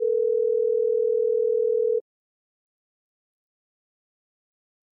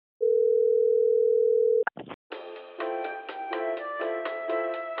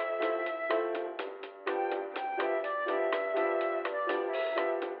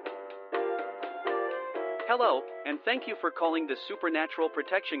Hello, and thank you for calling the Supernatural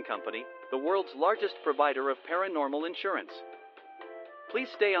Protection Company, the world's largest provider of paranormal insurance. Please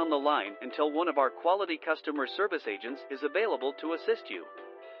stay on the line until one of our quality customer service agents is available to assist you.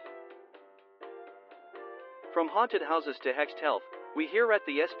 From haunted houses to hexed health, we here at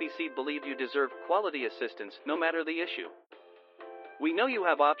the SPC believe you deserve quality assistance no matter the issue. We know you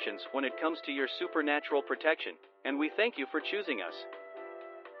have options when it comes to your supernatural protection, and we thank you for choosing us.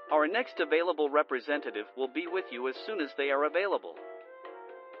 Our next available representative will be with you as soon as they are available.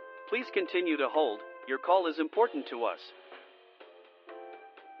 Please continue to hold, your call is important to us.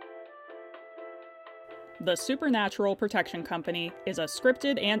 The Supernatural Protection Company is a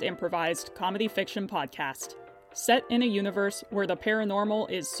scripted and improvised comedy fiction podcast. Set in a universe where the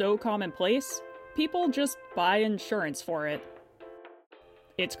paranormal is so commonplace, people just buy insurance for it.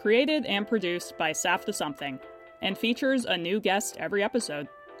 It's created and produced by Saf the Something, and features a new guest every episode.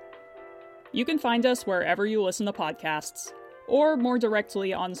 You can find us wherever you listen to podcasts, or more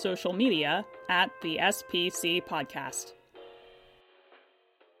directly on social media at the SPC Podcast.